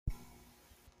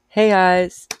Hey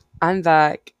guys, I'm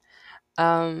back.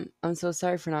 I'm so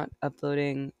sorry for not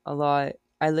uploading a lot.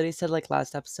 I literally said like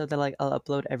last episode that like I'll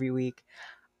upload every week.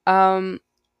 Um,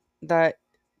 that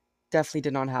definitely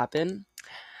did not happen.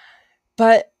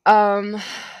 But hey,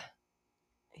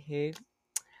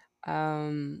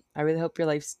 I really hope your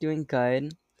life's doing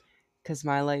good because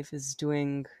my life is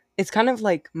doing. It's kind of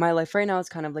like my life right now is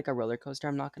kind of like a roller coaster.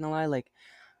 I'm not gonna lie. Like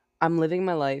I'm living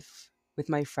my life with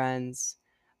my friends,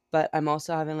 but I'm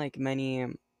also having like many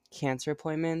cancer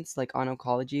appointments, like on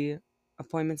oncology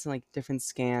appointments and like different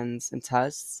scans and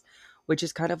tests, which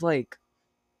is kind of like,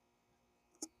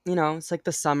 it's like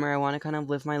the summer. I want to kind of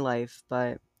live my life,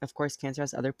 but of course, cancer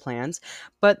has other plans.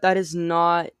 But that is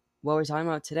not what we're talking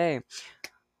about today.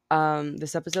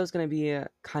 This episode is going to be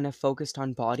kind of focused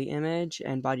on body image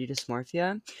and body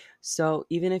dysmorphia. So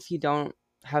even if you don't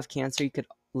have cancer, you could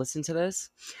listen to this.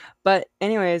 But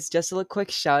anyways, just a little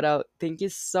quick shout out. Thank you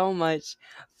so much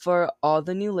for all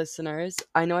the new listeners.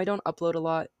 I know I don't upload a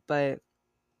lot, but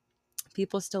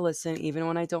people still listen even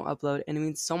when I don't upload, and it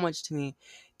means so much to me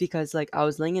because like I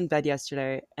was laying in bed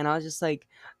yesterday and I was just like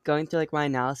going through like my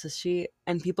analysis sheet,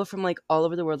 and people from like all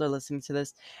over the world are listening to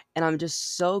this, and I'm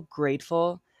just so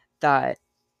grateful that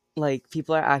like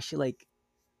people are actually like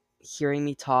hearing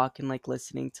me talk and like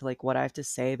listening to like what I have to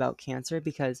say about cancer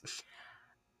because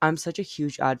I'm such a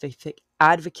huge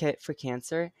advocate for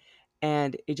cancer,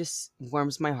 and it just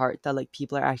warms my heart that like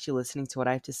people are actually listening to what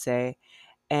I have to say.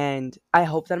 And I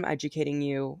hope that I'm educating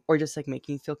you or just like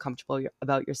making you feel comfortable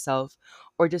about yourself,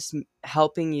 or just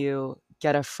helping you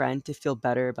get a friend to feel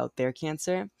better about their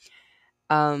cancer.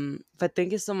 But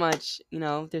thank you so much.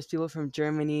 There's people from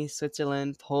Germany,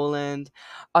 Switzerland, Poland,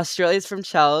 Australia's from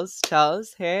Charles.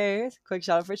 Charles, hey, quick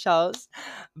shout out for Charles.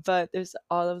 But there's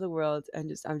all over the world, and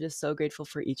just I'm just so grateful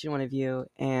for each and one of you.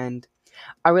 And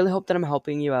I really hope that I'm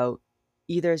helping you out.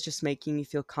 Either it's just making you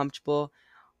feel comfortable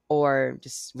or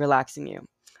just relaxing you.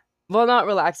 Well, not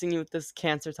relaxing you with this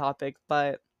cancer topic,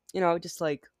 but just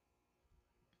like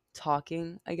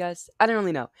talking, I guess. I don't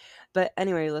really know. But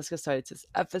anyway, let's get started to this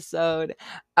episode.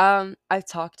 I've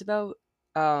talked about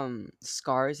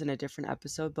scars in a different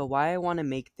episode, but why I want to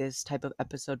make this type of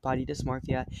episode body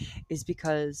dysmorphia is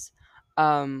because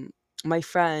um my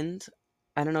friend,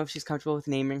 I don't know if she's comfortable with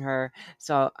naming her,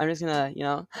 so I'm just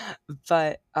gonna,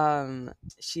 but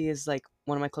she is like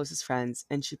one of my closest friends,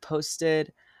 and she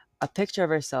posted a picture of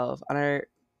herself on her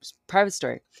private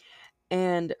story,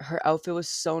 and her outfit was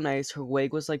so nice. Her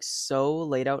wig was like so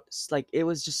laid out, like it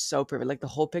was just so perfect. Like the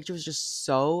whole picture was just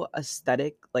so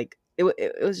aesthetic. Like it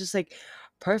was just like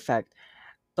perfect.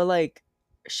 But like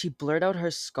she blurred out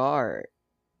her scar,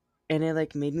 and it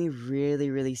like made me really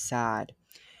really sad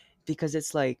because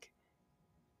it's like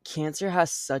cancer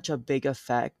has such a big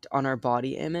effect on our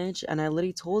body image. And I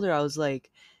literally told her, I was like,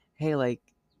 hey, like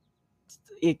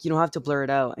you don't have to blur it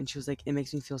out. And she was like, it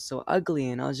makes me feel so ugly.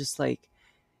 And I was just like,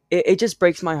 it just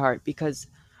breaks my heart because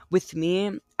with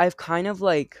me, I've kind of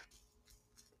like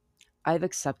I've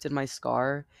accepted my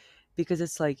scar because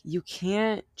it's like you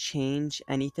can't change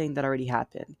anything that already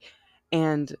happened.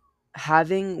 And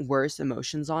having worse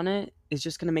emotions on it is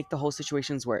just going to make the whole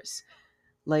situations worse.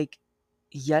 Like,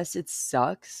 yes, it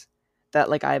sucks that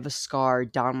like I have a scar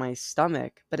down my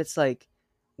stomach, but it's like,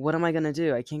 what am I going to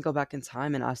do? I can't go back in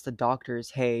time and ask the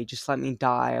doctors, hey, just let me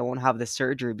die. I won't have the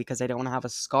surgery because I don't want to have a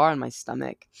scar on my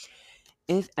stomach.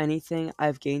 If anything,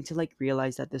 I've gained to like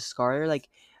realize that this scar like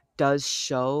does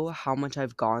show how much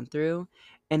I've gone through,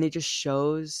 and it just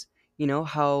shows,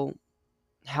 how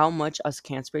much us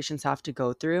cancer patients have to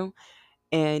go through.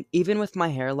 And even with my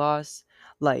hair loss,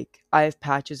 like I have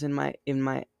patches in my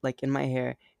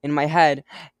hair, in my head,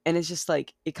 and it's just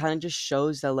like it kind of just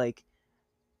shows that like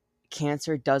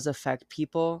cancer does affect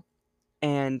people,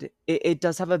 and it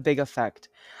does have a big effect.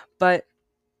 But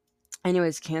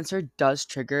anyways, cancer does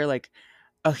trigger like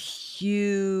a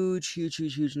huge, huge,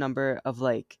 huge, huge number of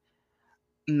like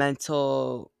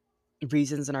mental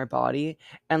reasons in our body,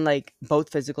 and like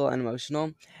both physical and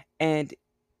emotional. And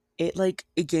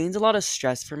it gains a lot of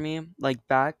stress for me. Like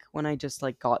back when I just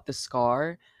like got the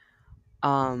scar,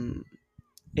 um,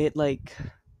 it like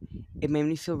it made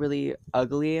me feel really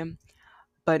ugly.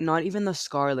 But not even the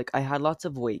scar. Like I had lots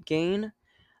of weight gain,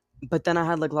 but then I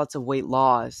had like lots of weight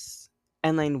loss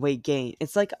and then weight gain.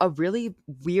 It's like a really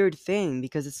weird thing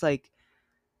because it's like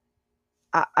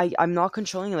I'm not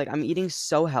controlling it. Like I'm eating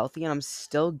so healthy and I'm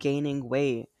still gaining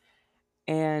weight.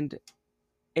 And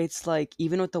it's like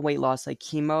even with the weight loss, like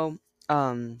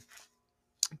um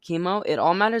chemo, it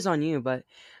all matters on you, but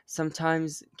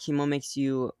sometimes chemo makes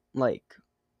you like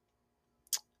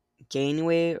gain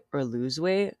weight or lose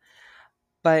weight.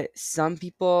 But some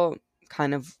people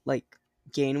kind of like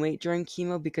gain weight during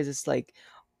chemo because it's like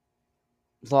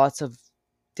lots of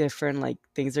different like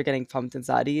things are getting pumped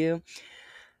inside of you.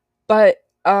 But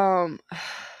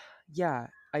yeah,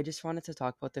 I just wanted to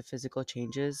talk about the physical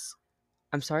changes.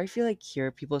 I'm sorry if you like hear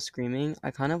people screaming.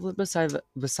 I kind of live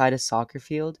beside a soccer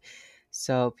field,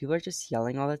 so people are just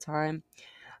yelling all the time.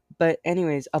 But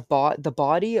anyways, the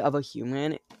body of a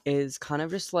human is kind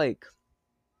of just like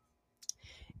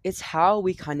it's how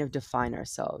we kind of define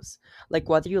ourselves. Like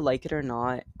whether you like it or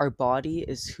not, our body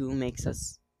is who makes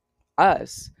us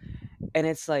us. And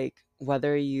it's like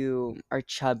whether you are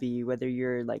chubby, whether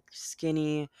you're like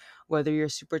skinny, whether you're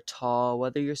super tall,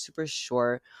 whether you're super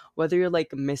short, whether you're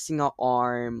like missing an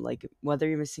arm, like whether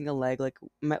you're missing a leg,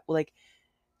 like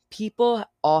people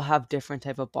all have different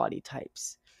type of body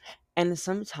types. And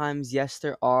sometimes yes,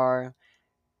 there are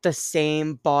the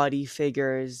same body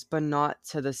figures, but not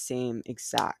to the same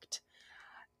exact.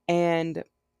 And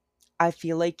I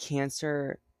feel like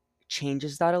cancer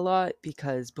changes that a lot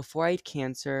because before I had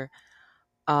cancer,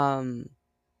 um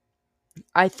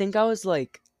I think I was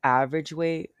like average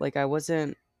weight. Like I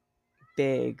wasn't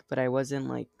big, but I wasn't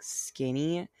like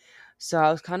skinny. So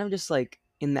I was kind of just like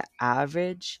in the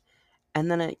average. And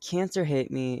then cancer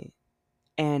hit me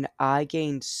and I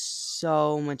gained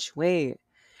so much weight.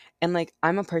 And like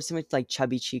I'm a person with like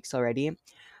chubby cheeks already.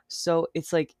 So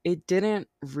it's like it didn't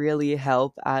really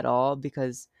help at all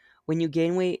because when you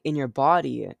gain weight in your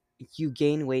body, you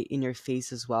gain weight in your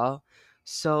face as well.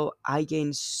 So I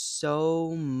gained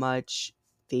so much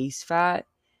face fat.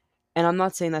 And I'm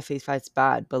not saying that face fat's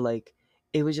bad, but like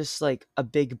it was just like a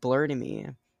big blur to me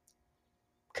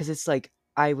because it's like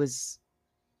I was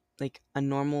like a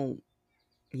normal,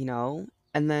 you know,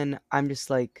 and then I'm just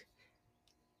like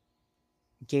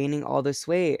gaining all this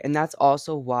weight. And that's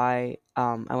also why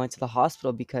I went to the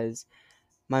hospital because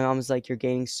my mom was like, "You're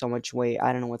gaining so much weight.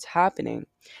 I don't know what's happening."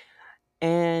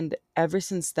 And ever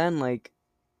since then, like,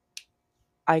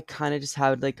 I kind of just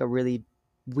had like a really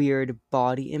weird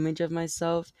body image of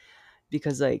myself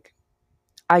because, like,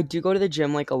 I do go to the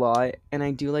gym like a lot and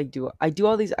I do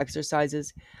all these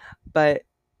exercises, but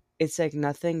it's like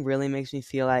nothing really makes me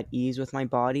feel at ease with my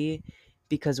body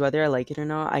because whether I like it or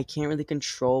not, I can't really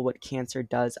control what cancer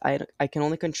does. I can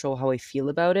only control how I feel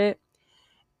about it.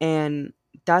 And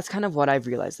that's kind of what I've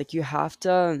realized. Like, you have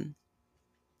to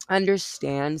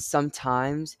understand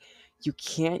sometimes you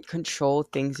can't control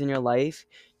things in your life.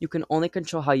 You can only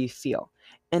control how you feel.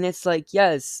 And it's like,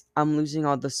 yes, I'm losing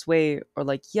all this weight, or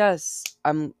like, yes,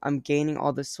 I'm gaining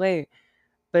all this weight.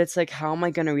 But it's like, how am I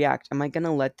gonna react? Am I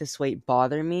gonna let this weight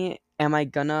bother me? Am I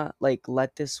gonna like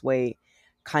let this weight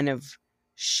kind of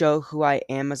show who I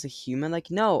am as a human?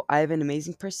 Like, no, I have an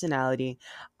amazing personality.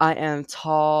 I am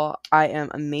tall. I am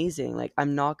amazing. Like,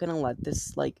 I'm not gonna let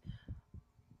this like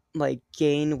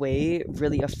gain weight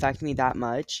really affect me that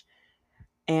much.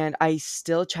 And I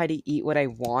still try to eat what I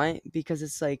want because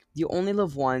it's like you only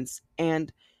live once.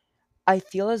 And I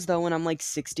feel as though when I'm like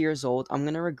 60 years old, I'm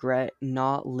gonna regret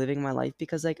not living my life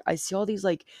because like I see all these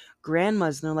like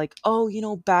grandmas and they're like,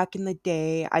 oh, back in the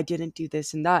day, I didn't do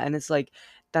this and that. And it's like,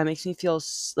 that makes me feel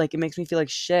like it makes me feel like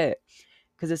shit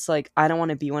because it's like I don't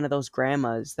want to be one of those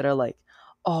grandmas that are like,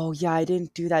 oh yeah, I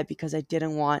didn't do that because I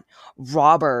didn't want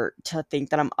Robert to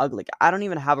think that I'm ugly. I don't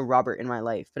even have a Robert in my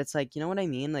life, but it's like, you know what I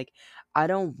mean? Like, I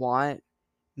don't want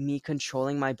me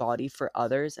controlling my body for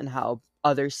others and how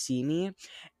others see me.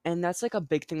 And that's like a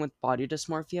big thing with body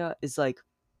dysmorphia is like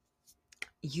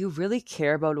you really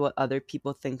care about what other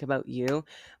people think about you,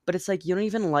 but it's like you don't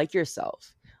even like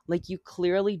yourself. Like you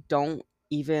clearly don't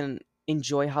even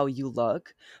enjoy how you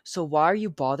look. So why are you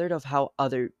bothered of how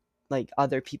other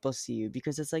people see you?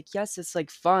 Because it's like, yes, it's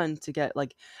like fun to get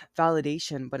like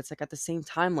validation, but it's like at the same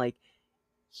time like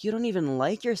you don't even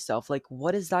like yourself. Like,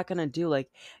 what is that gonna do? Like,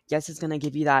 yes, it's gonna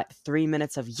give you that 3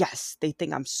 minutes of yes, they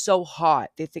think I'm so hot.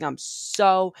 They think I'm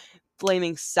so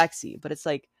flaming sexy. But it's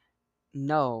like,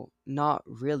 no, not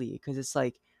really. Because it's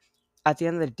like, at the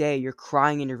end of the day, you're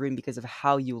crying in your room because of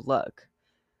how you look.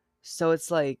 So it's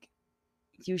like,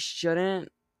 you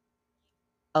shouldn't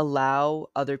allow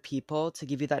other people to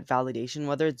give you that validation,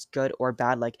 whether it's good or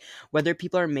bad. Like, whether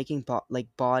people are making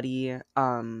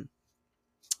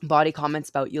body comments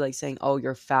about you, like saying, oh,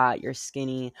 you're fat, you're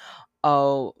skinny,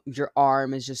 oh, your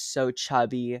arm is just so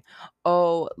chubby,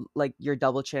 oh, like your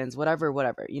double chins, whatever,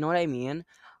 whatever. You know what I mean?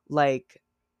 Like,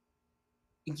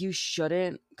 you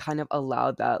shouldn't kind of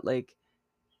allow that. Like,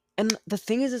 and the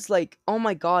thing is, it's like, oh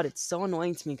my God, it's so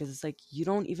annoying to me because it's like, you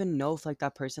don't even know if like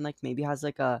that person, like, maybe has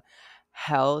like a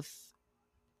health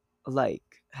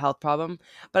like health problem.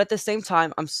 But at the same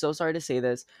time, I'm so sorry to say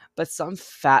this, but some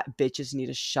fat bitches need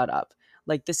to shut up.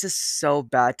 Like this is so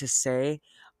bad to say,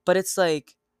 But it's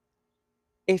like,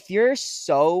 if you're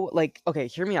so like, okay,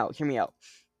 hear me out.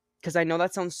 Because I know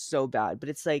that sounds so bad, but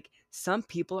it's like some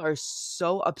people are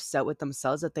so upset with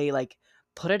themselves that they like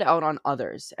put it out on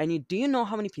others. And do you know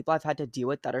how many people I've had to deal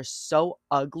with that are so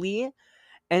ugly?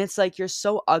 And it's like you're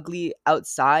so ugly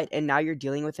outside and now you're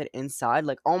dealing with it inside.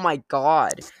 Like, oh my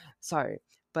God. Sorry.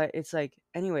 But it's like,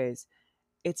 anyways,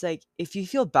 it's like if you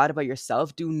feel bad about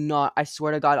yourself, do not, I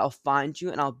swear to God, I'll find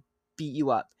you and I'll beat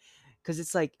you up. Cause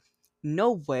it's like,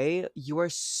 no way you are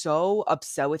so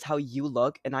upset with how you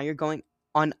look and now you're going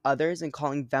on others and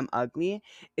calling them ugly.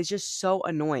 It's just so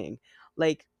annoying.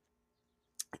 Like,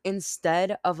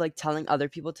 instead of like telling other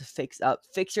people to fix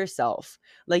yourself.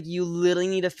 Like, you literally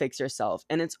need to fix yourself,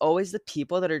 and it's always the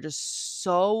people that are just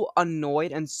so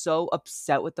annoyed and so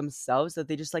upset with themselves that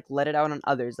they just like let it out on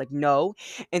others. Like, no,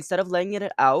 instead of letting it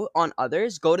out on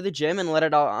others, go to the gym and let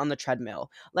it out on the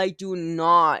treadmill. Like, do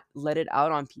not let it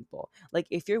out on people. Like,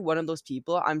 if you're one of those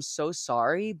people, I'm so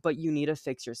sorry, but you need to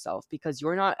fix yourself because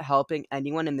you're not helping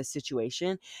anyone in this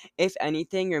situation. If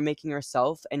anything, you're making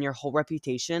yourself and your whole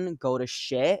reputation go to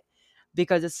shit,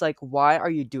 because it's like, why are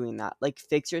you doing that? Like,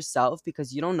 fix yourself,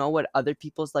 because you don't know what other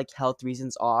people's like health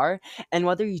reasons are. And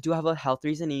whether you do have a health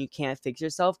reason and you can't fix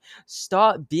yourself,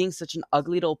 stop being such an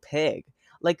ugly little pig.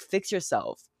 Like, fix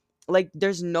yourself. Like,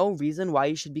 there's no reason why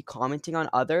you should be commenting on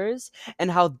others and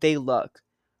how they look.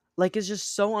 Like, it's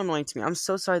just so annoying to me. I'm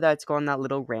so sorry that it's gone that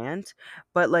little rant,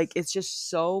 but like, it's just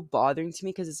so bothering to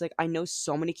me because it's like I know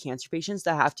so many cancer patients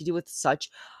that have to deal with such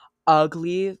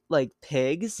ugly like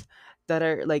pigs that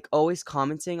are like always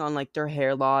commenting on like their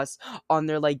hair loss, on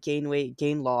their like gain weight,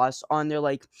 gain loss, on their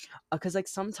like, because like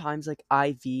sometimes like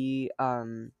IV,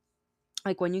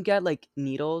 like when you get like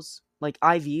needles, like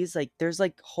IVs, like there's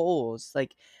like holes,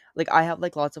 like I have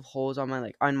like lots of holes on my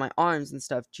like on my arms and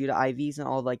stuff due to IVs and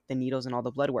all like the needles and all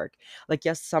the blood work. Like,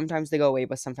 yes, sometimes they go away,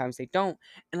 but sometimes they don't.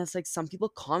 And it's like some people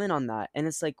comment on that, and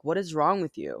it's like, what is wrong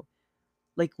with you?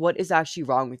 Like, what is actually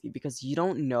wrong with you? Because you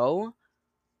don't know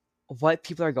what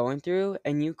people are going through,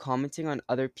 and you commenting on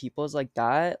other people's like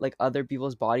that, like other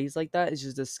people's bodies like that, is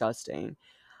just disgusting.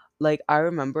 Like, I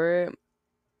remember,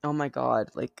 oh my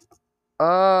God, like,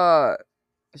 uh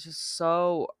it's just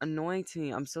so annoying to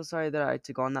me. I'm so sorry that I had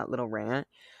to go on that little rant.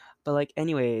 But like,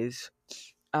 anyways,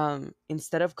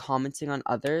 instead of commenting on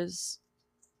others,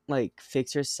 like,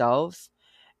 fix yourself.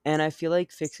 And I feel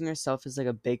like fixing yourself is like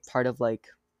a big part of like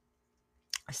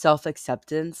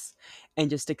self-acceptance and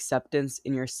just acceptance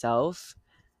in yourself,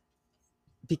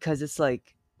 because it's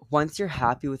like, once you're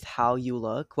happy with how you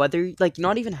look, whether like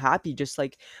not even happy, just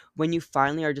like when you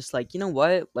finally are just like, you know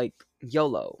what, like,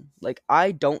 YOLO, like,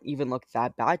 I don't even look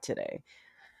that bad today.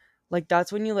 Like,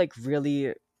 that's when you like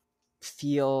really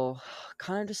feel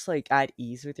kind of just like at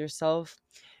ease with yourself.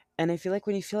 And I feel like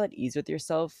when you feel at ease with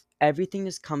yourself, everything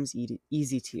just comes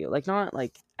easy to you. Like, not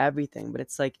like everything, but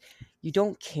it's like you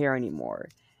don't care anymore.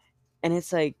 And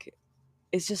it's like,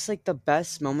 it's just like the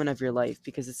best moment of your life,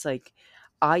 because it's like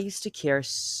I used to care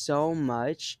so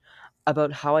much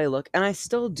about how I look, and I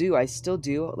still do. I still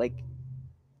do. Like, do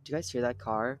you guys hear that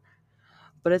car?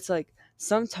 But it's like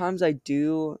sometimes I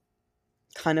do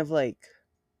kind of like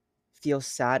feel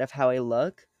sad of how I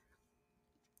look,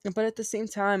 but at the same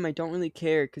time I don't really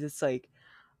care, because it's like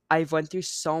I've went through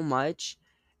so much,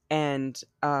 and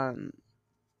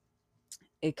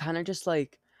it kind of just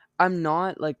like, I'm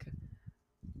not like,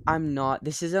 I'm not,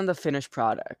 this isn't the finished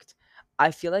product. I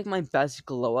feel like my best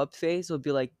glow up phase would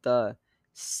be like the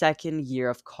second year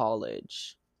of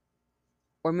college,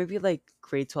 or maybe like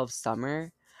grade 12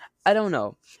 summer. I don't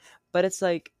know. But it's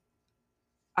like,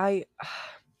 I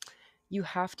you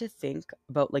have to think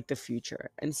about like the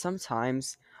future. And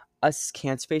sometimes us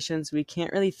cancer patients, we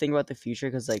can't really think about the future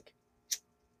because like,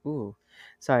 ooh,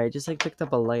 sorry, I just like picked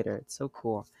up a lighter. It's so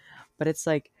cool. But it's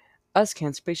like, us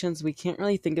cancer patients, we can't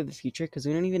really think of the future because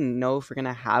we don't even know if we're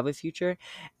gonna have a future.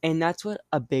 And that's what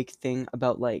a big thing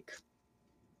about like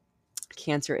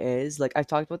cancer is. Like, I've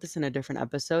talked about this in a different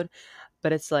episode,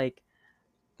 but it's like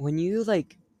when you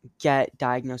like get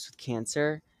diagnosed with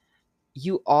cancer,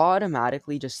 you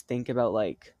automatically just think about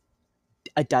like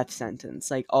a death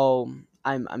sentence. Like, oh,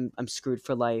 I'm screwed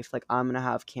for life. Like, I'm gonna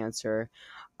have cancer.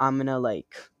 I'm gonna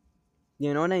like,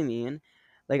 you know what I mean?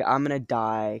 Like, I'm gonna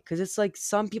die. Because it's like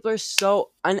some people are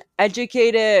so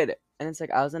uneducated. And it's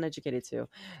like, I was uneducated too.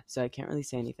 So I can't really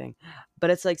say anything. But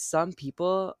it's like some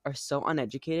people are so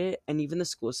uneducated. And even the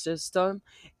school system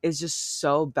is just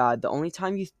so bad. The only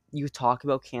time you talk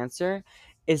about cancer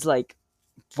is like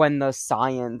when the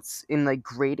science in like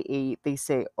grade 8, they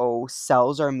say, oh,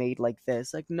 cells are made like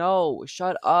this. Like, no,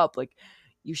 shut up. Like,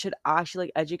 you should actually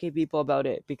like educate people about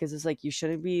it, because it's like you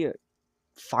shouldn't be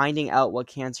finding out what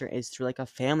cancer is through like a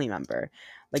family member.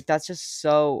 Like that's just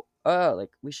so like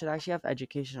we should actually have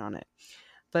education on it.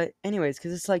 But anyways,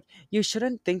 because it's like you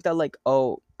shouldn't think that like,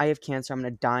 oh, I have cancer, I'm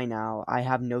gonna die now. I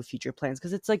have no future plans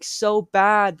because it's like so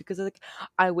bad because like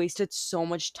I wasted so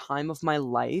much time of my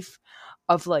life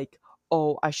of like,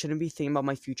 oh, I shouldn't be thinking about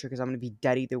my future because I'm gonna be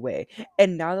dead either way.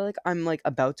 And now that like I'm like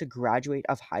about to graduate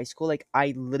of high school, like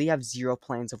I literally have zero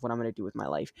plans of what I'm gonna do with my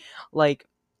life. Like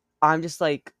I'm just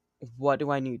like, what do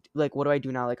I need? Like, what do I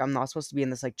do now? Like, I'm not supposed to be in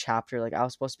this like chapter. Like, I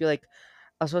was supposed to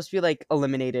be like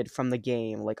eliminated from the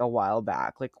game like a while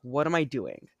back. Like, what am I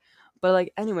doing? But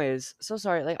like, anyways, so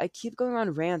sorry. Like, I keep going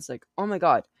on rants. Like, oh my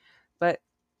god. But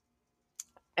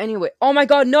anyway, oh my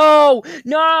god, no,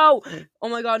 no, oh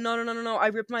my god, no, no, no, no, no. I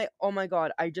ripped my. Oh my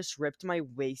god, I just ripped my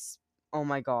waist. Oh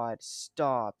my god,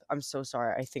 stop. I'm so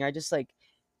sorry. I think I just like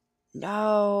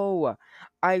no.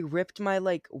 I ripped my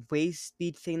like waist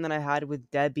speed thing that I had with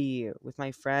Debbie, with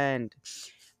my friend.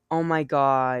 Oh my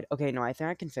god. Okay, no, I think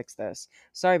I can fix this.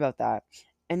 Sorry about that.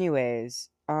 Anyways,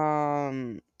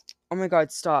 oh my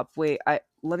god, stop. Wait, I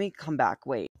let me come back.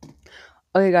 Wait.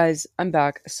 Okay, guys, I'm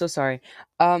back. So sorry.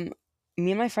 Um,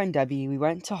 Me and my friend Debbie, we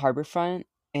went to Harborfront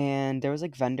and there was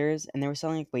like vendors and they were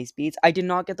selling like waist beads. I did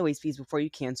not get the waist beads before you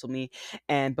canceled me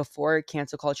and before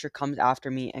cancel culture comes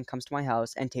after me and comes to my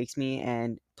house and takes me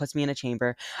and puts me in a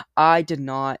chamber. I did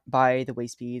not buy the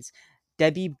waist beads.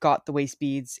 Debbie got the waist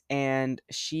beads and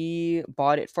she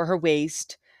bought it for her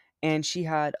waist and she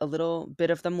had a little bit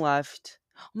of them left.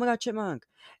 Oh my god, chipmunk.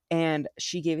 And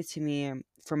she gave it to me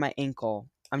for my ankle.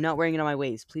 I'm not wearing it on my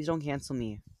waist. Please don't cancel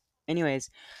me. Anyways,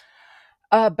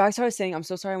 back to what I was saying. I'm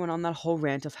so sorry I went on that whole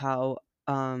rant of how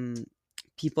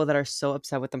people that are so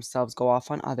upset with themselves go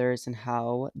off on others and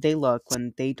how they look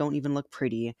when they don't even look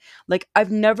pretty. Like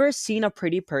I've never seen a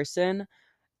pretty person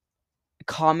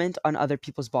comment on other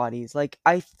people's bodies. Like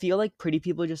I feel like pretty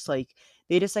people just like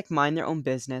they just like mind their own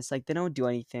business. Like they don't do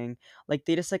anything. Like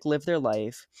they just like live their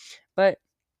life. But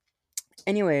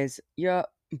anyways, yeah,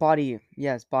 body.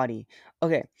 Yes, body.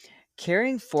 Okay.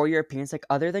 Caring for your appearance, like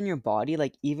other than your body,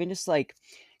 like even just like,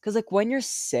 because like when you're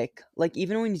sick, like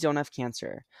even when you don't have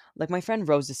cancer, like my friend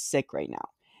Rose is sick right now.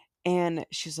 And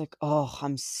she's like, oh,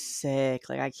 I'm sick.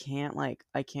 I can't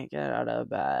get out of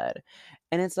bed.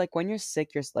 And it's like when you're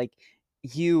sick, like,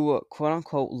 you quote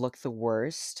unquote look the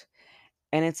worst.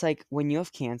 And it's like when you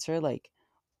have cancer, like,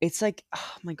 it's like,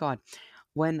 oh my God.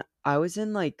 When I was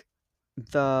in like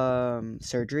the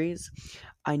surgeries,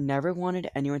 I never wanted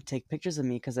anyone to take pictures of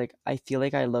me because like I feel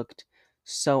like I looked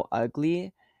so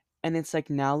ugly, and it's like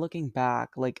now looking back,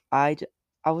 like I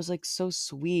was like so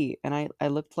sweet, and I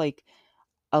looked like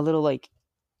a little like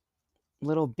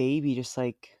little baby, just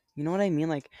like you know what I mean.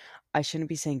 Like I shouldn't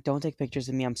be saying don't take pictures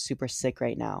of me. I'm super sick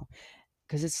right now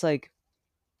because it's like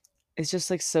it's just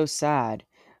like so sad,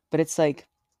 but it's like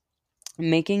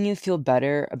making you feel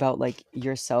better about like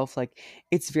yourself, like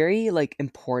it's very like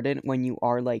important when you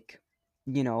are like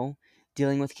you know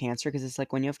dealing with cancer, because it's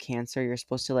like when you have cancer you're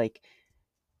supposed to like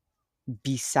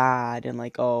be sad and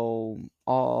like oh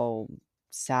all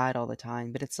sad all the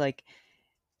time, but it's like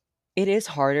it is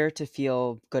harder to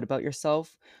feel good about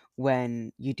yourself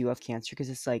when you do have cancer, because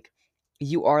it's like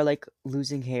you are like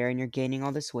losing hair and you're gaining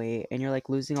all this weight and you're like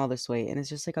losing all this weight, and it's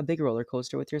just like a big roller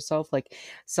coaster with yourself. Like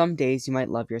some days you might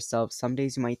love yourself, some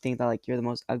days you might think that like you're the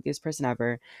most ugliest person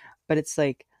ever, but it's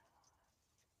like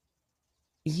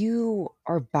you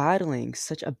are battling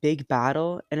such a big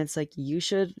battle, and it's like you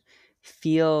should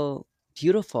feel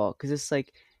beautiful because it's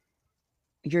like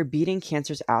you're beating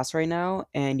cancer's ass right now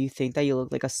and you think that you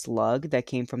look like a slug that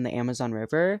came from the Amazon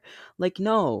River. Like,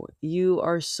 no, you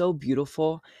are so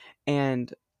beautiful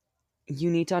and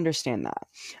you need to understand that.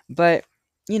 But,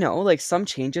 like some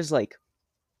changes, like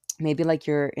maybe like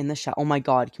you're in the shower. Oh my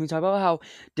God. Can we talk about how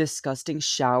disgusting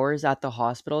showers at the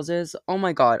hospitals is? Oh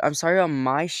my God. I'm sorry about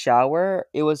my shower.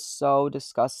 It was so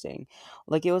disgusting.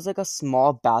 Like it was like a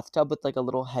small bathtub with like a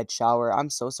little head shower. I'm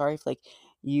so sorry if like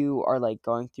you are like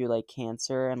going through like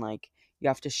cancer and like you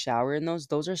have to shower in those.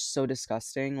 Those are so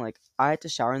disgusting. Like I had to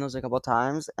shower in those a couple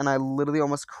times and I literally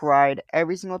almost cried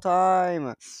every single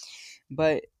time.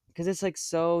 But because it's like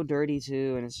so dirty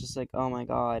too, and it's just like, oh my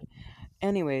God.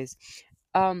 Anyways,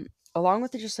 um, along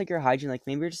with it, just like your hygiene, like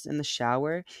maybe you're just in the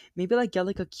shower, maybe like get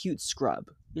like a cute scrub.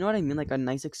 You know what I mean? Like a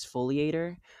nice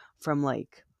exfoliator from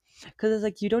like, because it's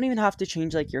like you don't even have to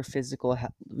change like your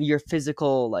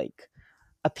physical like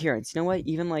appearance. You know what?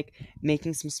 Even like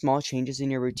making some small changes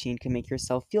in your routine can make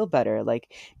yourself feel better.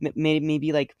 Like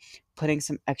maybe like putting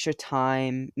some extra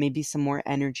time, maybe some more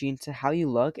energy into how you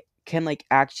look can like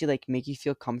actually like make you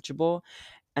feel comfortable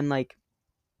and like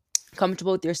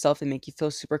comfortable with yourself and make you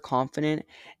feel super confident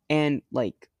and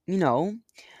like,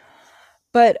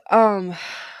 but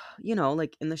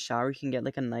like in the shower you can get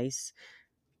like a nice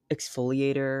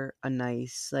exfoliator, a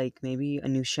nice like maybe a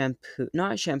new shampoo,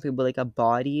 not shampoo, but like a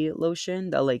body lotion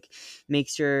that like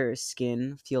makes your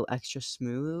skin feel extra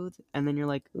smooth, and then you're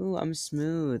like, "Ooh, I'm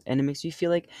smooth." And it makes you feel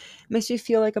like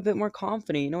a bit more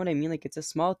confident, you know what I mean? Like it's a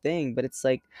small thing, but it's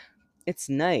like it's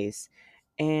nice.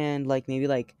 And like maybe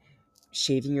like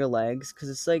shaving your legs, cuz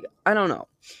it's like I don't know.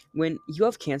 When you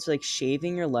have cancer, like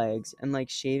shaving your legs and like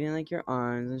shaving like your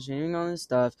arms and shaving all this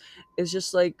stuff is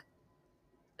just like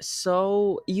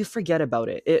so you forget about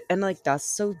it, and like that's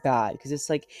so bad because it's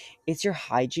like it's your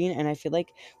hygiene, and I feel like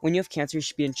when you have cancer you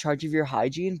should be in charge of your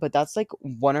hygiene, but that's like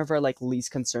one of our like least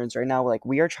concerns right now. Like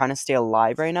we are trying to stay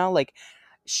alive right now. Like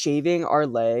shaving our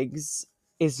legs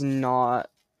is not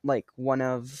like one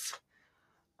of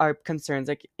our concerns.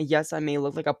 Like yes, I may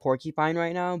look like a porcupine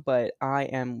right now, but I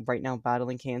am right now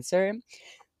battling cancer.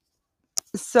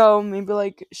 So maybe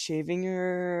like shaving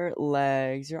your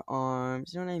legs, your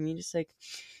arms, you know what I mean? Just like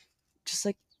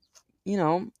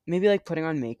maybe like putting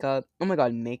on makeup. Oh my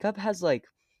god, makeup has like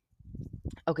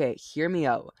okay, hear me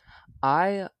out.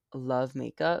 I love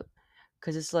makeup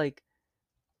because it's like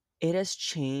it has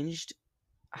changed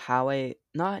how I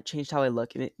not changed how I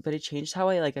look, but it changed how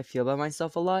I feel about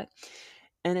myself a lot.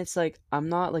 And it's like I'm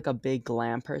not like a big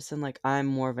glam person. Like I'm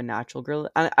more of a natural girl.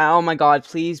 Oh my god,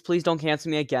 please don't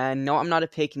cancel me again. No, I'm not a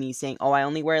pick me saying, "Oh, I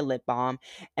only wear lip balm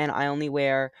and I only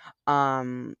wear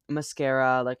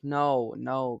mascara." Like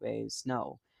no, babes,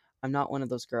 no. I'm not one of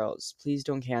those girls. Please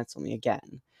don't cancel me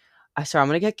again. I swear I'm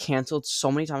going to get canceled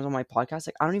so many times on my podcast.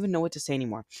 Like I don't even know what to say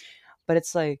anymore. But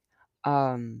it's like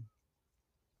um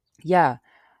yeah,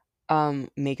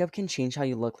 makeup can change how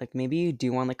you look. Like maybe you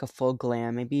do want like a full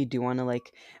glam, maybe you do want to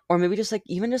like, or maybe just like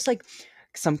even just like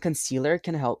some concealer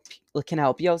can help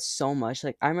you out so much.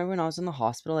 Like I remember when I was in the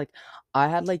hospital, like I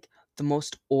had like the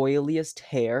most oiliest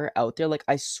hair out there. Like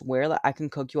I swear that I can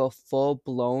cook you a full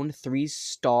blown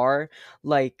 3-star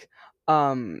like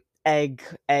egg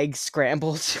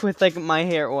scrambled with like my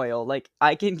hair oil. Like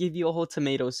I can give you a whole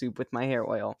tomato soup with my hair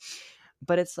oil.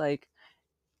 But it's like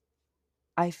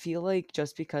I feel like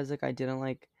just because like I didn't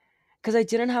like because I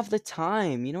didn't have the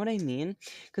time, you know what I mean?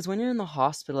 Because when you're in the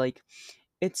hospital, like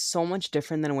it's so much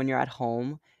different than when you're at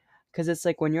home. Because it's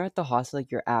like when you're at the hospital,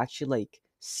 like you're actually like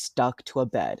stuck to a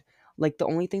bed. Like the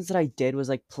only things that I did was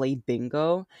like play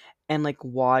bingo and like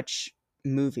watch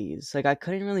movies. Like I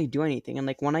couldn't really do anything. And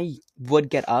like when I would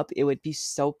get up, it would be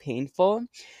so painful.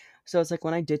 So it's like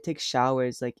when I did take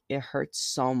showers, like it hurts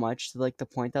so much to like the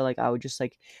point that like I would just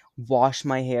like wash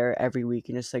my hair every week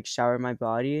and just like shower my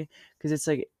body because it's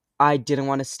like I didn't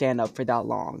want to stand up for that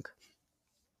long.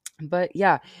 But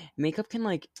yeah, makeup can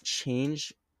like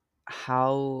change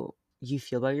how you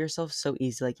feel about yourself so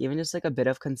easy. Like even just like a bit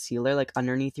of concealer like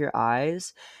underneath your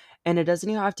eyes, and it doesn't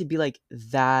even have to be like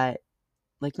that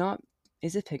like not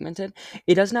is it pigmented?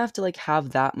 It doesn't have to like have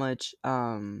that much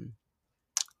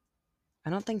I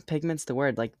don't think pigment's the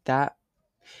word, like that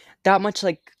much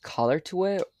like color to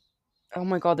it. Oh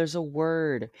my god, there's a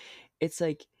word. It's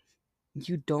like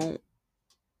you don't.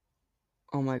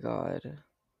 Oh my god,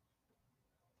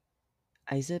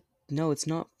 is it? No, it's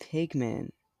not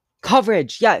pigment.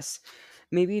 Coverage. Yes,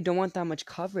 maybe you don't want that much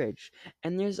coverage.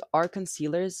 And there's our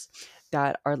concealers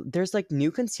that are there's like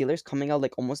new concealers coming out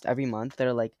like almost every month that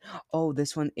are like, oh,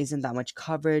 this one isn't that much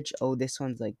coverage. Oh, this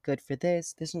one's like good for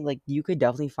this. This one like you could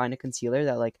definitely find a concealer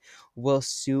that like will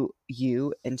suit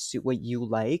you and suit what you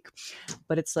like.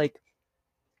 But it's like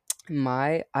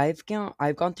I've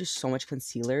gone through so much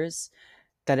concealers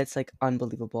that it's like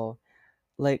unbelievable.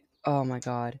 Like, oh my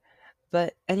god.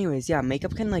 But anyways, yeah,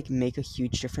 makeup can like make a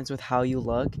huge difference with how you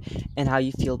look and how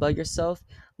you feel about yourself,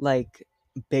 like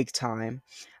big time.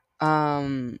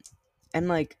 Um and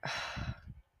like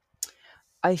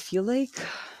I feel like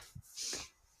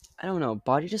I don't know,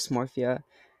 body dysmorphia,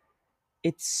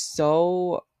 it's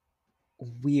so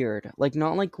weird. Like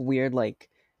not like weird like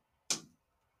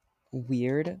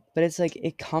weird, but it's like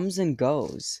it comes and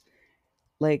goes.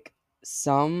 Like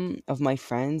some of my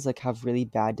friends like have really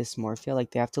bad dysmorphia,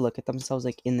 like they have to look at themselves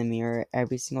like in the mirror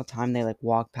every single time they like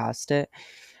walk past it,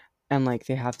 and like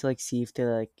they have to like see if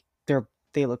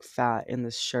they look fat in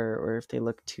this shirt or if they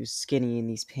look too skinny in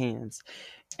these pants.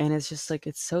 And it's just like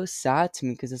it's so sad to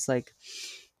me because it's like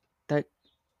that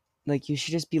like you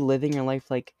should just be living your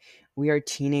life. Like we are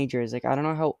teenagers. Like I don't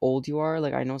know how old you are,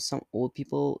 like I know some old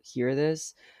people hear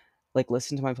this, like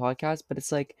listen to my podcast, but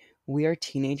it's like we are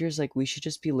teenagers, like we should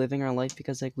just be living our life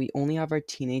because like we only have our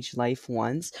teenage life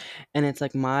once. And it's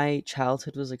like my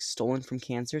childhood was like stolen from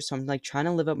cancer, so I'm like trying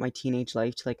to live up my teenage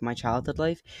life to like my childhood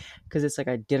life, because it's like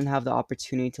I didn't have the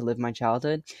opportunity to live my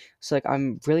childhood. So like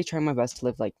I'm really trying my best to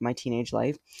live like my teenage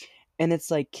life. And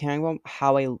it's like caring about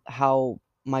how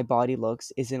my body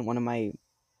looks isn't one of my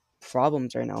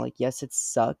problems right now. Like, yes, it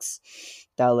sucks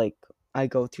that like I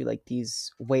go through like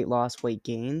these weight loss, weight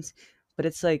gains, but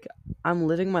it's like I'm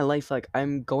living my life. Like,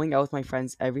 I'm going out with my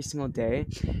friends every single day,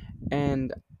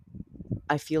 and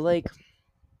I feel like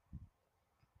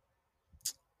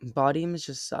body image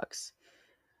just sucks.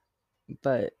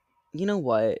 But you know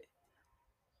what?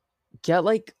 Get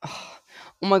like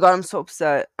oh my god, I'm so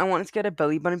upset. I wanted to get a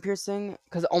belly button piercing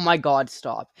because oh my god,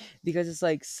 stop. Because it's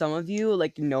like some of you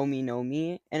like know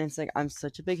me, and it's like I'm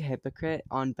such a big hypocrite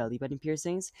on belly button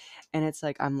piercings, and it's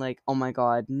like I'm like, oh my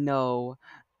god, no,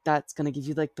 that's gonna give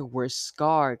you like the worst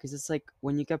scar, because it's like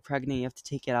when you get pregnant you have to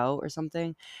take it out or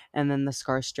something, and then the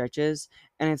scar stretches,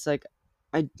 and it's like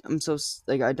I'm so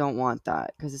like I don't want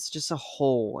that because it's just a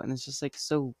hole and it's just like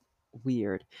so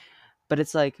weird. But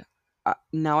it's like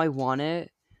now I want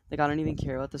it. Like I don't even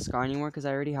care about the scar anymore because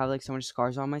I already have like so much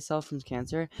scars on myself from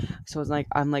cancer. So it's like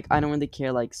I'm like I don't really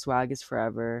care. Like swag is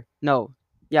forever. No,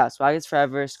 yeah, swag is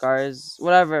forever. Scars,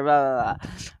 whatever. Blah, blah,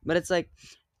 blah. But it's like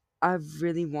I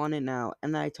really want it now.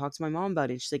 And then I talked to my mom about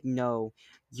it. And she's like, no,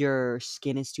 your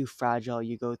skin is too fragile.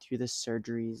 You go through the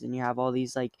surgeries and you have all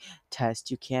these like tests.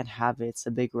 You can't have it. It's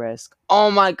a big risk. Oh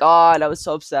my God. I was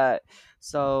so upset.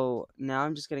 So now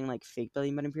I'm just getting like fake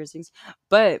belly button piercings.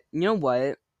 But you know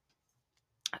what?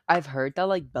 I've heard that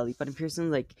like belly button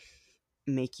piercings like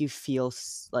make you feel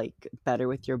like better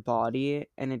with your body,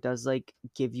 and it does like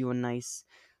give you a nice,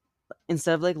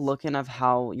 instead of like looking at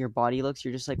how your body looks,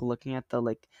 you're just like looking at the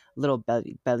like little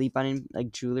belly button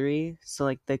like jewelry, so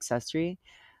like the accessory,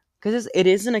 because it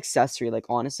is an accessory, like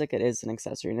honestly, like it is an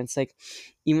accessory. And it's like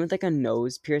even with like a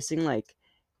nose piercing, like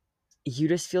you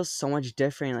just feel so much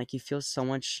different, like you feel so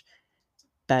much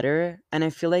better. And I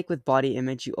feel like with body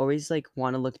image you always like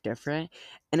want to look different,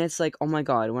 and it's like oh my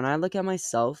god, when I look at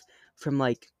myself from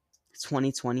like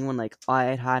 2020, when like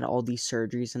I had all these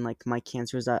surgeries and like my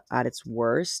cancer was at its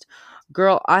worst,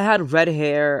 girl, I had red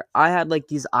hair, I had like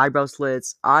these eyebrow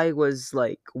slits, I was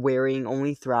like wearing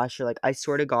only thrasher. Like I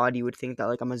swear to god, you would think that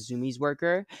like I'm a Zoomies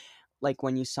worker. Like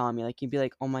when you saw me, like you'd be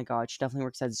like, "Oh my god, she definitely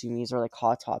works at Zoomies or like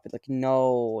Hot Topic." Like,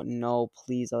 no, no,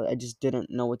 please. I just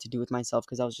didn't know what to do with myself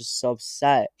because I was just so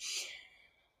upset.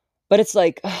 But it's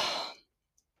like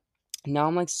now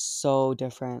I'm like so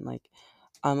different. Like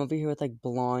I'm over here with like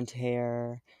blonde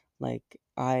hair. Like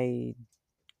I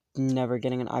never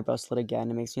getting an eyebrow slit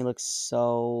again. It makes me look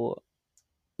so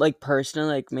like personally,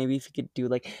 like maybe if you could do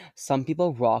like some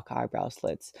people rock eyebrow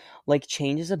slits. Like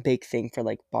change is a big thing for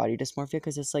like body dysmorphia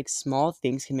because it's like small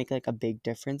things can make like a big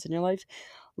difference in your life.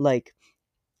 Like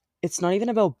it's not even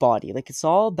about body. Like it's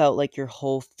all about like your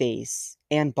whole face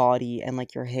and body and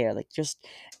like your hair. Like just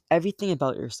everything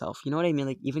about yourself. You know what I mean?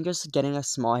 Like even just getting a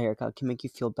small haircut can make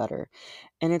you feel better.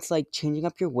 And it's like changing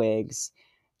up your wigs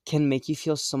can make you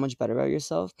feel so much better about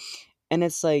yourself. And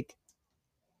it's like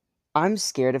I'm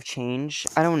scared of change.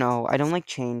 I don't know. I don't like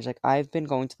change. Like I've been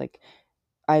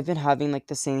having like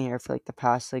the same hair for like the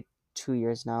past like 2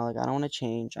 years now. Like I don't want to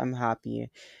change. I'm happy.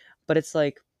 But it's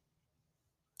like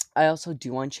I also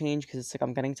do want change because it's like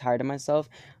I'm getting tired of myself.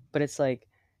 But it's like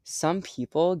some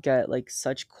people get like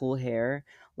such cool hair.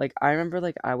 Like I remember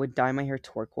like I would dye my hair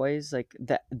turquoise, like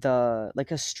the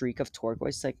like a streak of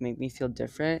turquoise to, like make me feel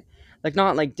different. Like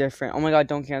not like different. Oh my god,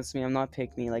 don't cancel me. I'm not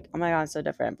pick me. Like, oh my god, I'm so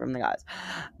different from the guys.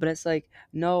 But it's like,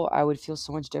 no, I would feel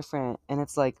so much different. And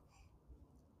it's like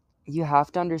you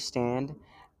have to understand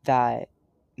that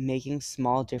making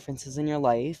small differences in your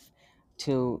life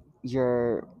to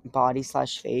your body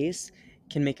slash face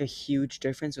can make a huge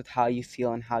difference with how you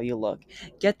feel and how you look.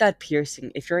 Get that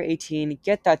piercing. If you're 18,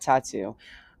 get that tattoo.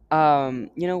 You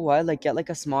know what? Like get like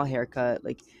a small haircut.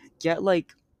 Like get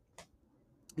like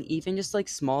even just like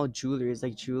small jewelries,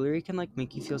 like jewelry can like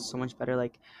make you feel so much better.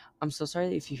 Like I'm so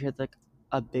sorry if you hear like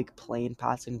a big plane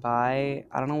passing by.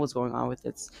 I don't know what's going on with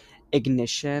its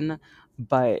ignition,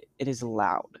 but it is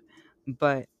loud.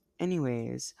 But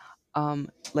anyways,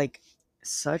 like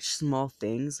such small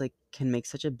things like can make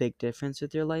such a big difference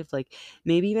with your life. Like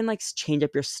maybe even like change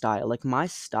up your style. Like my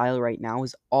style right now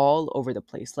is all over the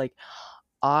place. Like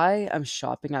I am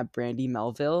shopping at Brandy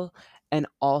Melville and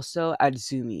also at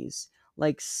Zoomies.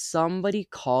 Like somebody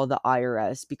call the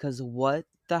IRS, because what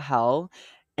the hell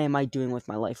am I doing with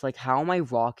my life? Like how am I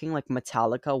rocking like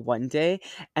Metallica one day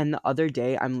and the other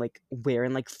day I'm like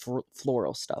wearing like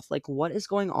floral stuff? Like what is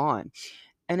going on?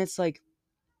 And it's like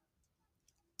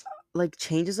like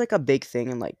change is like a big thing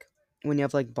and like when you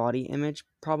have like body image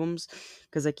problems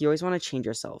because like you always want to change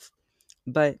yourself.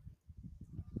 But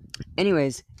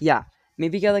anyways, yeah,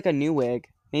 maybe get like a new wig,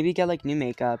 maybe get like new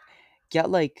makeup, get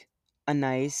like a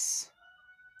nice.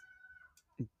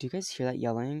 Do you guys hear that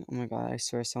yelling? Oh my god, I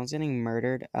swear someone's getting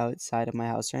murdered outside of my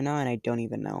house right now and I don't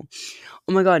even know.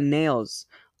 Oh my god, nails.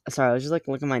 Sorry, I was just like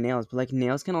looking at my nails, but like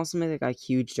nails can also make like a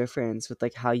huge difference with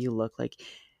like how you look. Like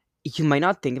you might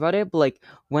not think about it, but like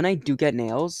when I do get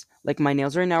nails, like my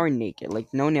nails right now are naked, like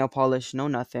no nail polish, no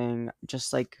nothing,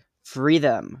 just like free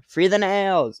them, free the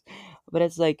nails. But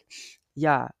it's like,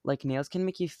 yeah, like nails can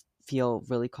make you feel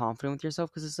really confident with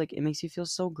yourself because it's like it makes you feel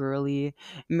so girly, it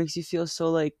makes you feel so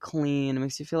like clean, it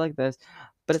makes you feel like this.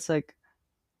 But it's like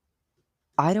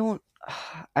I don't,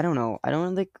 I don't know, I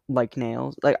don't like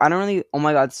nails, like I don't really. Oh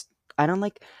my god, I don't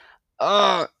like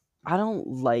Ugh, I don't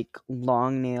like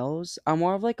long nails. I'm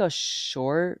more of like a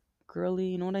short girly,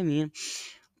 you know what I mean?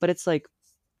 But it's like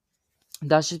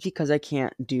that's just because I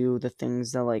can't do the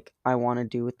things that like I want to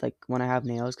do with like when I have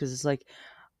nails cuz it's like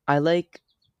I like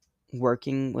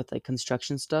working with like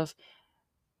construction stuff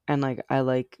and like I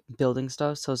like building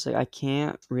stuff, so it's like I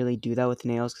can't really do that with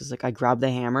nails cuz like I grab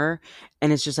the hammer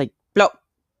and it's just like blow.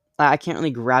 I can't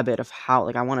really grab it of how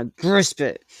like I want to grasp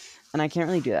it. And I can't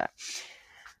really do that.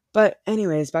 But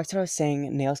anyways, back to what I was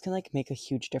saying, nails can like make a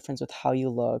huge difference with how you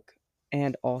look.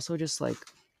 And also just like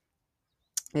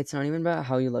it's not even about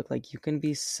how you look. Like you can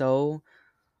be so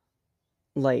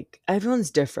like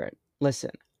everyone's different.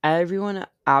 Listen, everyone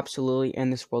absolutely in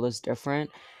this world is different.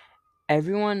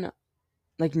 Everyone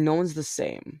like no one's the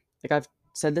same. Like I've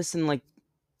said this in like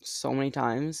so many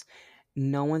times.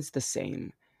 No one's the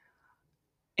same.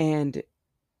 And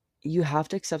you have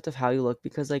to accept of how you look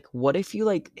because like what if you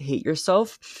like hate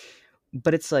yourself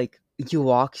but it's like you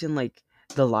walk in like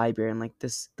the library and like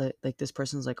like this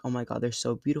person's like oh my god they're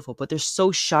so beautiful but they're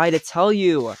so shy to tell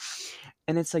you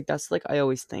and it's like that's like I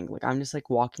always think like I'm just like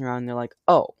walking around and they're like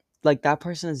oh like that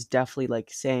person is definitely like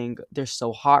saying they're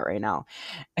so hot right now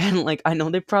and like I know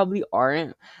they probably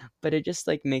aren't but it just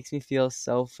like makes me feel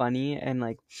so funny and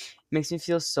like makes me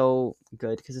feel so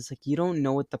good because it's like you don't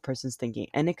know what the person's thinking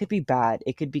and it could be bad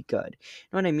it could be good, you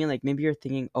know what I mean? Like maybe you're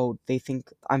thinking oh they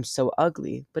think I'm so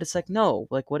ugly but it's like no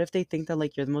like what if they think that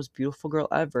like you're the most beautiful girl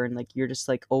ever and like you're just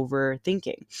like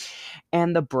overthinking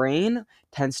and the brain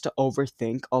tends to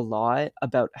overthink a lot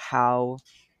about how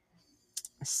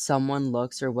someone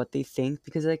looks or what they think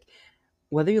because like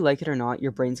whether you like it or not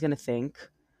your brain's gonna think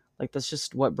like that's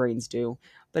just what brains do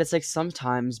but it's like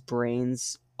sometimes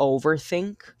brains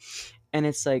overthink and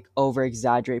it's like over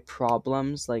exaggerate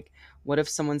problems like what if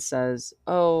someone says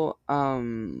oh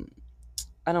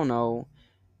I don't know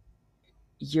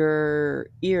your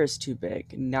ear is too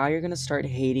big now you're gonna start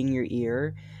hating your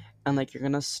ear and like you're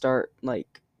gonna start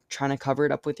like trying to cover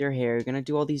it up with your hair you're gonna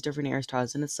do all these different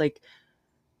hairstyles and it's like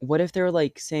what if they're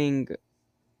like saying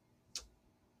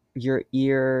your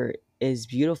ear is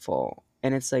beautiful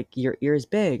and it's like your ear is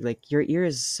big like your ear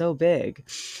is so big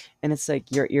and it's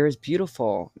like your ear is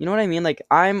beautiful, you know what I mean? Like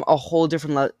I'm a whole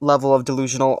different level of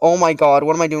delusional. Oh my god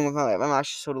what am I doing with my life? I'm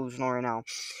actually so delusional right now,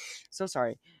 so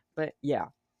sorry. But yeah,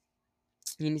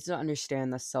 you need to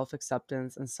understand that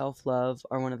self-acceptance and self-love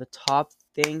are one of the top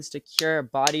things to cure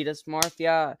body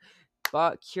dysmorphia,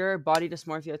 but cure body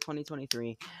dysmorphia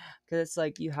 2023 because it's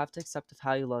like you have to accept of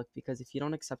how you look because if you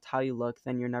don't accept how you look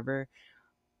then you're never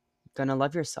gonna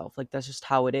love yourself. Like that's just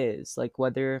how it is. Like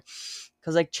whether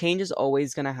because like change is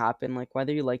always gonna happen, like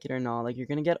whether you like it or not. Like you're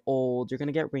gonna get old, you're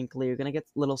gonna get wrinkly, you're gonna get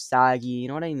a little saggy, you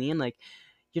know what I mean? Like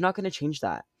you're not gonna change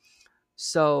that.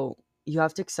 So you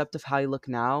have to accept of how you look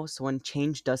now. So when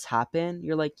change does happen,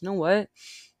 you're like, you know what?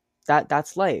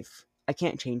 That's life. I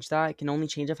can't change that. I can only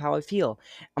change of how I feel.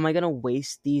 Am I gonna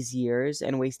waste these years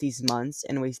and waste these months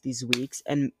and waste these weeks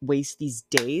and waste these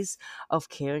days of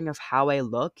caring of how I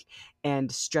look and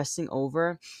stressing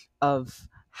over of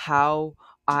how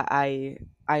I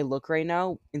look right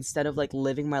now instead of like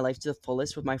living my life to the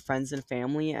fullest with my friends and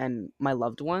family and my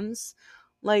loved ones?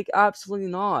 Like absolutely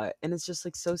not. And it's just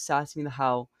like so sad to me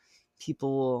how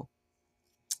people will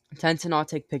tend to not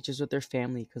take pictures with their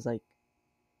family because like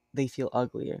they feel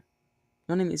uglier.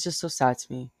 You know what I mean? It's just so sad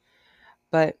to me.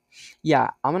 But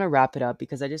yeah, I'm gonna wrap it up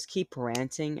because I just keep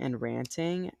ranting and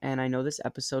ranting, and I know this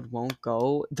episode won't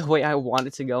go the way I want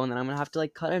it to go, and then I'm gonna have to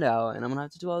like cut it out, and I'm gonna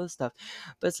have to do all this stuff.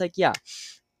 But it's like, yeah,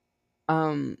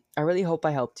 I really hope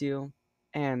I helped you,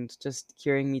 and just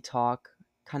hearing me talk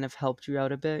kind of helped you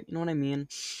out a bit. You know what I mean?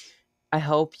 I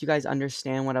hope you guys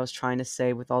understand what I was trying to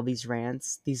say with all these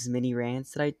rants, these mini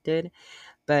rants that I did.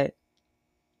 But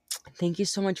Thank you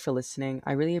so much for listening.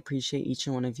 I really appreciate each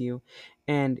and one of you.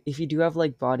 And if you do have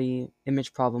like body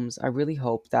image problems, I really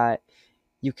hope that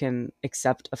you can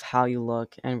accept of how you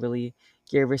look and really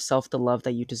give yourself the love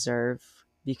that you deserve,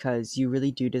 because you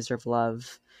really do deserve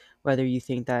love. Whether you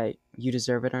think that you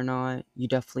deserve it or not, you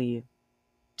definitely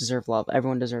deserve love.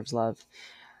 Everyone deserves love.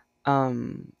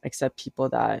 Except people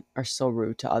that are so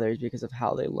rude to others because of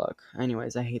how they look.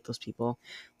 Anyways, I hate those people.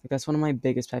 Like, that's one of my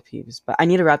biggest pet peeves. But I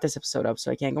need to wrap this episode up, so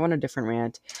I can't go on a different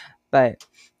rant. But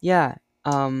yeah,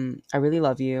 I really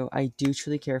love you. I do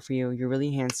truly care for you. You're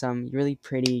really handsome. You're really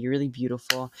pretty. You're really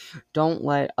beautiful. Don't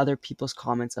let other people's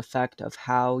comments affect of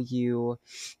how you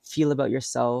feel about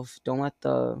yourself. Don't let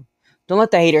the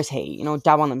haters hate.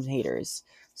 Dab on them haters.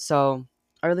 So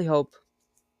I really hope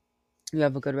you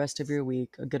have a good rest of your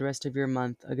week, a good rest of your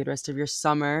month, a good rest of your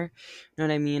summer. You know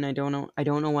what I mean? I don't know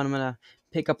when I'm gonna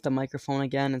pick up the microphone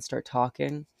again and start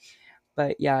talking.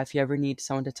 But yeah, if you ever need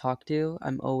someone to talk to,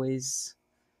 I'm always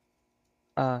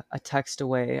a text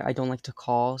away. I don't like to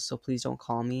call, so please don't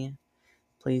call me.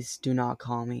 Please do not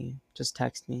call me. Just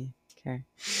text me. Okay.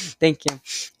 Thank you.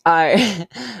 All right.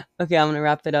 Okay, I'm gonna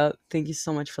wrap it up. Thank you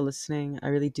so much for listening. I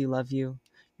really do love you.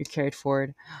 You're carried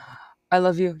forward. I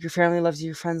love you. Your family loves you.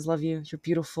 Your friends love you. You're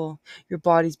beautiful. Your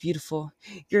body's beautiful.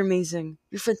 You're amazing.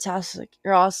 You're fantastic.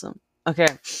 You're awesome. Okay.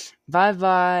 Bye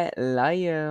bye. Love you.